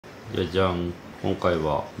じゃん。今回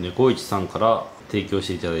は猫市さんから提供し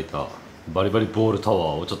ていただいたバリバリボールタ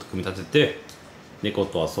ワーをちょっと組み立てて猫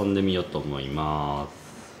と遊んでみようと思います。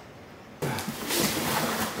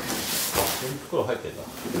袋入ってた。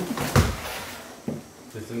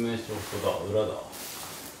説明書だ、裏だ。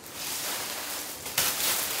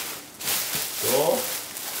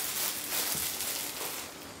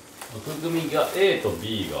枠組みが A と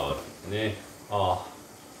B があるんですね。ああ、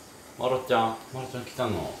まろちゃん来た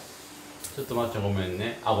の。ちょっとまろちゃんごめん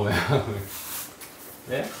ね。あ、ごめん。枠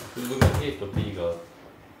組み A と B があっ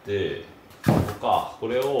て、こ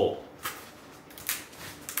れを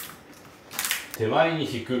手前に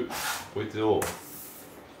引く。こいつを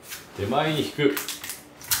手前に引く。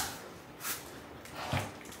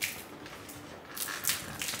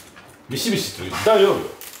ビシビシと大丈夫よ。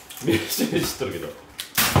ビシビシとるけど、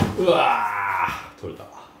うわー取れた。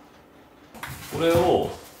これ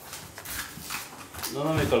を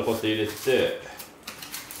斜めからこうやって入れて、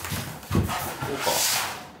こうか、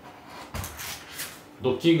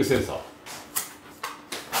ドッキングセンサー。よ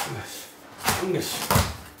し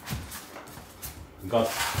ガッと。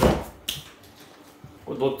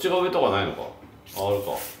これどっちが上とかないのか。ある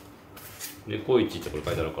か。猫市ってこれ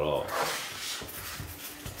書いてあるから、こ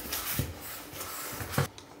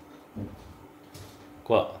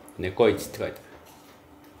れは猫市って書いて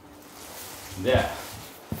ある。で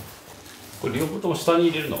これ両方とも下に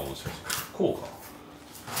入れるのがもしかしてこうか、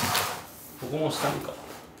ここも下にか、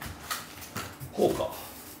こうか、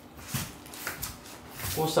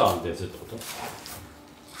こうしたら安定するってこと？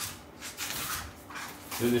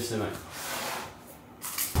全然してない。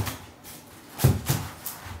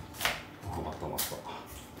あ、またこ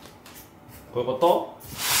ういうこと？こ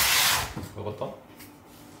ういうこと？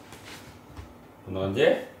こんな感じ？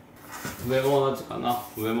上も同じかな。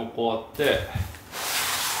上もこうやって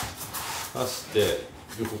出して、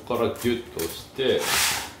横からギュッと押して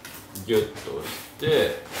ギュッと押し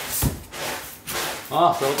て、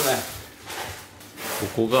ああ、そういうことね。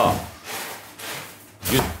ここが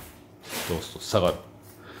ギュッと押すと下がる。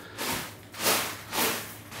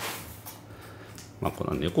まあこ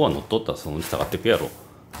の猫が乗っとったらそのうち下がっていくやろ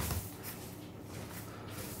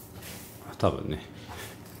多分ね。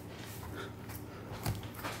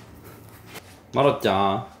まろち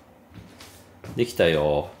ゃんできた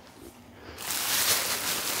よ。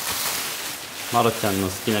まろちゃんの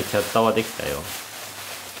好きなキャッターはできたよ。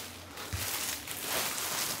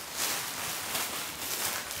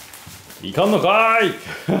いかんのかーい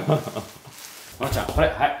まろちゃん、これ、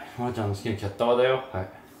はい。まろちゃんの好きなキャッターだよ。はい。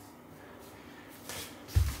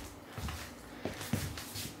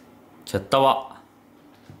キャッター。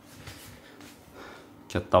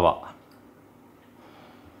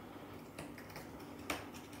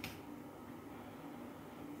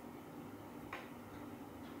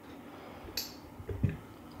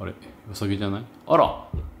あれ、うさぎじゃない？あら、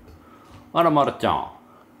まるちゃん。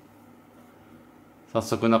早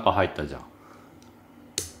速中入ったじゃ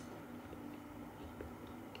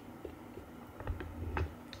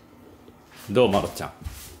ん。どう、まるちゃん。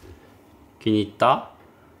気に入った？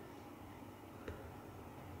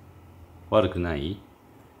悪くない？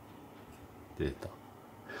出た。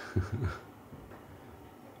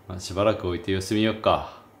まあしばらく置いて様子見よっ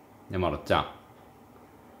か。ね、まるちゃん。もう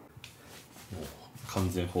完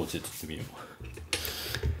全放置で撮ってみよう。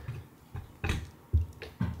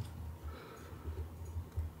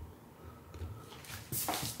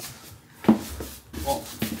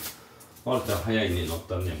まるちゃん早いね、乗っ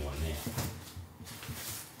たね、もうね。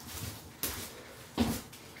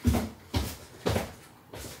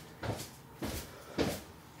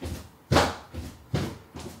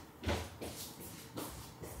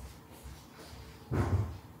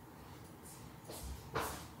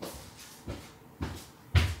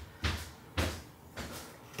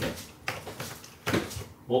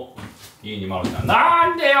お、いいにまるちゃん。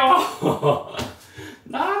なんでよ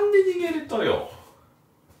なんで逃げるとよ。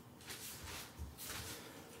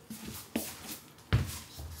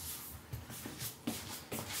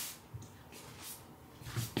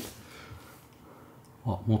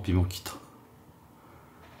あ、モピも来た。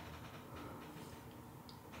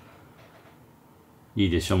いい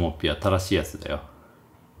でしょ、モピは正しいやつだよ。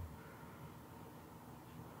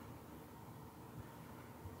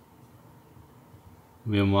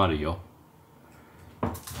上もあるよ。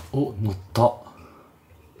お、乗った。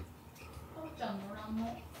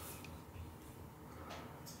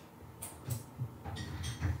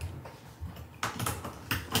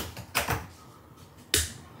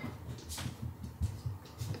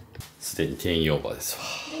すでに定員オーバーですわ。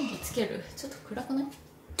電気つける？ちょっと暗くない？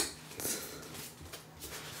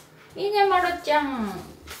いいね、まるちゃん。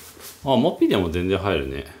あ、モッピーでも全然入る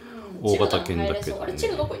ね。大型犬だけど、ね。あれ、チ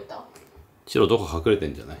ロどこ行った？チロどこ隠れて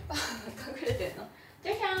んじゃない？隠れてんの。じ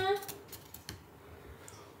ゃじゃ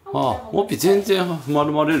ーん。あ、モッピー全然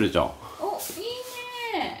丸まれるじゃん。お、い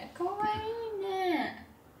いね。かわいいね。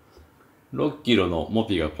6キロのモ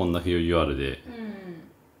ピがこんな余裕あるで。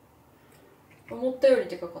うん。思ったより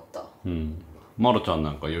でかかった。うん。マロちゃんな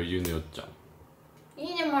んか余裕のよっちゃん。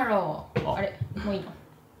いいね、マロ。あれ、もういいの。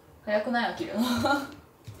早くない？飽きるの。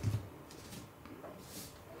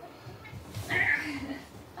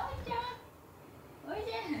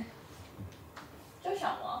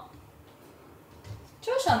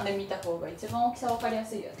長シャンで見た方が一番大きさ分かりや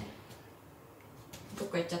すいよね。どっ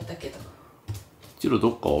か行っちゃったけど。チロ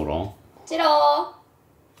どっかおらん？チロー。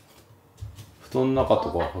布団の中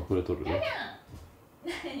とか隠れとる？何？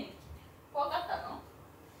怖かったの？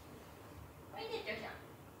おいで、長シャン。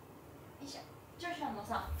よいしょ。長シャンの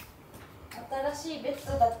さ、新しいベ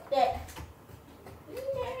ッドだって。いいね、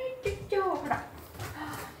ちょほら。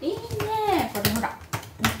いいね、これほら。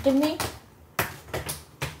見てみ。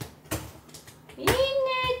いいね、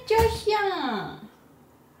長シャン。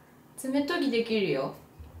爪研ぎできるよ。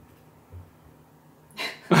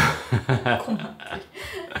困ってる。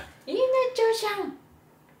いいね、長シャン。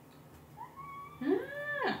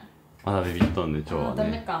まだビビっとんね、今日はね。ダ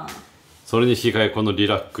メか。それに引き換えこのリ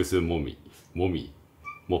ラックスモッ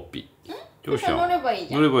ピ。長シャン。乗ればいい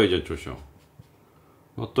じゃん。乗ればいいじゃん、長シャン。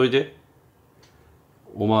乗っといて。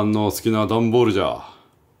おまんの好きな段ボールじゃ。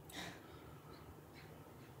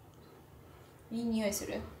いい匂いす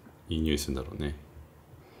る？いい匂いするんだろうね。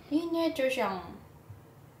いいね、長シャン。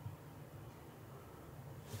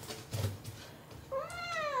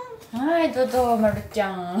はい、どうぞ、まるち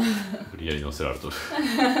ゃん。無理やり乗せられとる。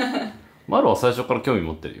マロは最初から興味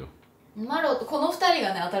持ってるよ。マロとこの2人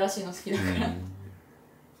がね、新しいの好きだから。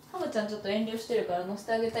ハムちゃんちょっと遠慮してるから乗せ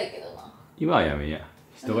てあげたいけどな。今はやめや。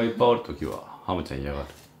人がいっぱいおるときはハムちゃん嫌がる。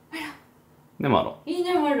ね、マロ。いい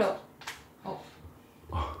ね、マロ。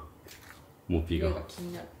モピが。気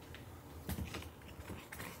になる。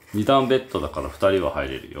2段ベッドだから2人は入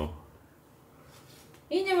れるよ。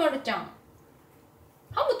いいね、マルちゃん。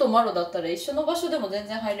ハムとマロだったら一緒の場所でも全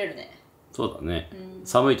然入れるね。そうだね。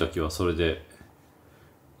寒い時はそれで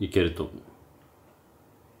いけると思う。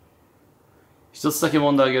一つだけ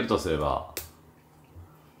問題を挙げるとすれば、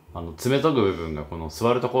爪研ぐ部分がこの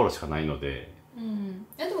座るところしかないので。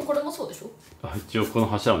でもこれもそうでしょ？一応この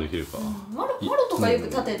柱もできるか。マロとかよく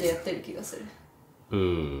縦でやってる気がする。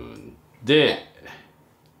で、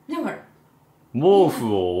ね、マロ。毛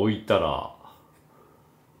布を置いたら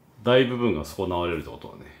大部分が損なわれるってこと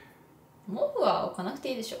だね。毛布は置かなくて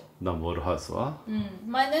いいでしょ。ダンボールハウスは？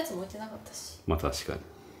前のやつも置いてなかったし。まあ確かに。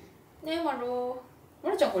ねえ、マロ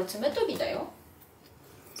ちゃん、これ爪研ぎだよ。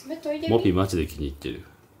爪研いでみ。モピマジで気に入ってる。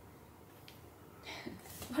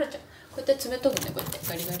マロちゃん、こうやって爪研ぐね、こうやって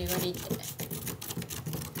ガリガリガリって。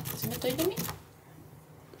爪研いでみ。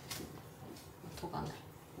研がない。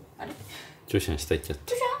あれ？ジョシャン下行っちゃった。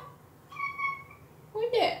ジョシャン？おい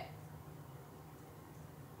で。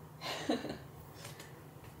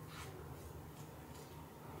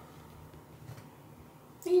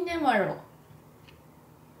いいね、マロ。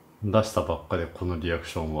出したばっかでこのリアク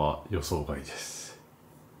ションは予想外です。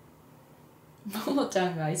ももちゃ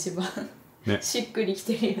んが一番ね、しっくりき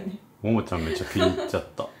てるよね。ももちゃんめっちゃ気に入っちゃっ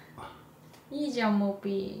た。いいじゃん、モ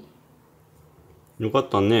ピー。よかっ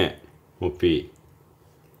たね、モピ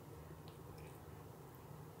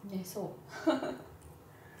ー。ね、そ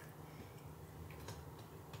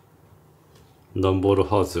う。段ボール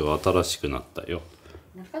ハウスが新しくなったよ。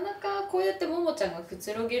なかなかこうやってももちゃんがく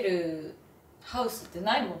つろげるハウスって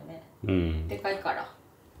ないもんね。でかいから。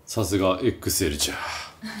さすが XL じゃ。ね、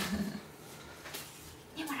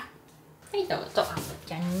ほら。はい、どうぞ。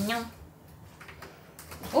じゃんにゃん。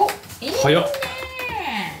お、いいね。早っ。も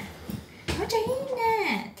もちゃんいい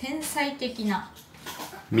ね。天才的な。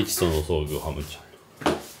未知との遭遇ハムちゃ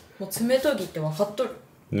ん。もう爪研ぎって分かっとる。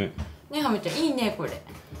ね。ね、ハムちゃんいいね、これ。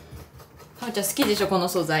ハムちゃん好きでしょ、この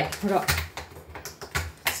素材。ほら。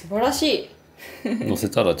素晴らしい。乗せ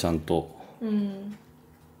たらちゃんと。遠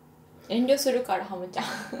慮するからハムちゃん。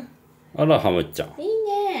あらハムちゃん。いい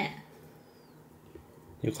ね。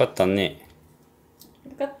よかったね。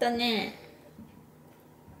よかったね。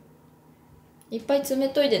いっぱい詰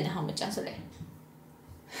めといてね、ハムちゃん、それ。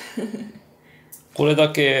これだ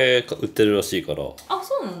け売ってるらしいから。あ、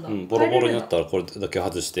そうなんだ。ボロボロになったらこれだけ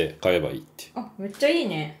外して買えばいいって。あ、めっちゃいい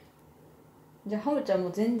ね。じゃあハムちゃん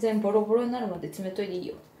も全然ボロボロになるまで詰めといていい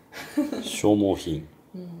よ。消耗品。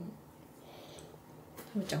ハ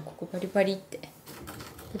ムちゃんここバリバリって。バ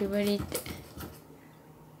リバリって。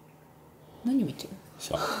何見てる？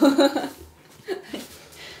しゃ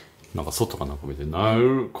なんか外かなんか見てな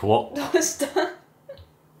る怖っ。どうした？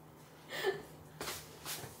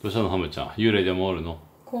どうしたのハムちゃん、幽霊でもおるの？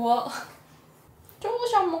怖っ。長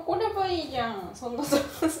ちゃんも来ればいいじゃん。そんなとこ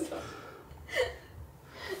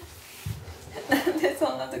なんで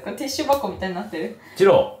そんなとこティッシュ箱みたいになってる？チ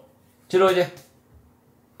ロおいで。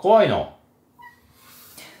怖いの？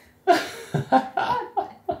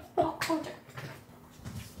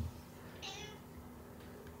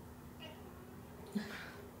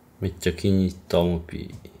めっちゃ気に入ったモピ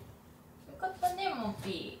ー。よかったねモ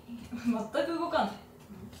ピー。全く動かない。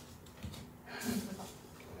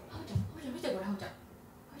ハムちゃん見てこれハムちゃん。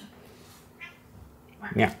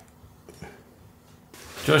にゃ。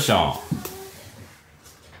長ちゃ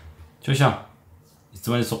んい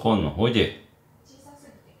つまでそこおんの？おいで。小さす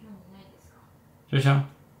ぎて興味ないですか？長ちゃん。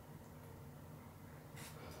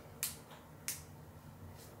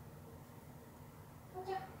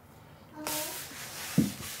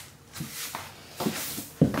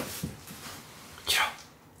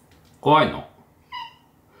怖いの？よ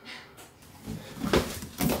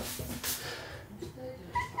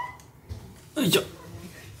いしょ。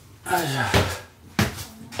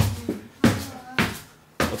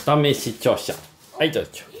お試し調査。はいどうぞ。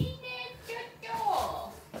いいねちょちょ。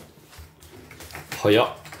早っ。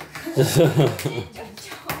天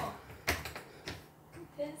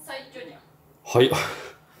才ちょじゃん。早っ。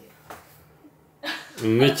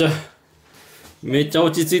めっちゃ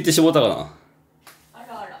落ち着いてしもたかな。あ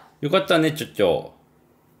らあら。よかったねちょ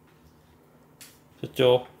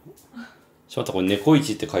しまった、これ猫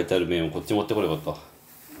市って書いてある面をこっち持ってこればよかった。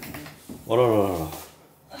あらららら。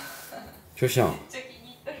ちょしゃん。めっちゃ気に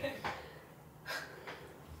入ってる。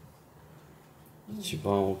一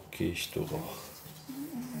番大きい人が。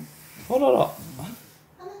あらら。よか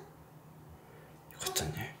った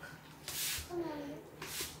ね。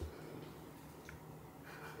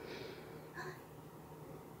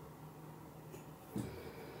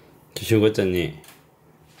よかったね。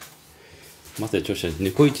待って、調子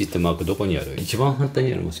猫市ってマークどこにある？一番反対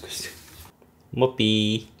にある、もしかして。モ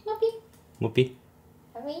ピー。モピー。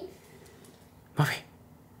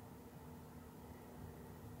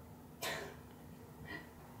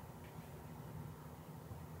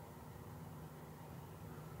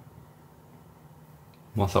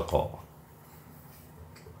まさか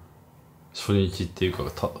初日っていうか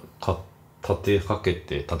立てかけ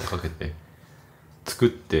て作っ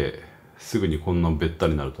てすぐにこんなべった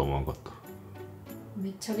りになるとは思わなかった。め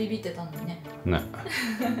っちゃビビってたのにね。ね。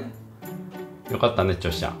よかったねち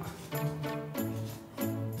ょしちゃん。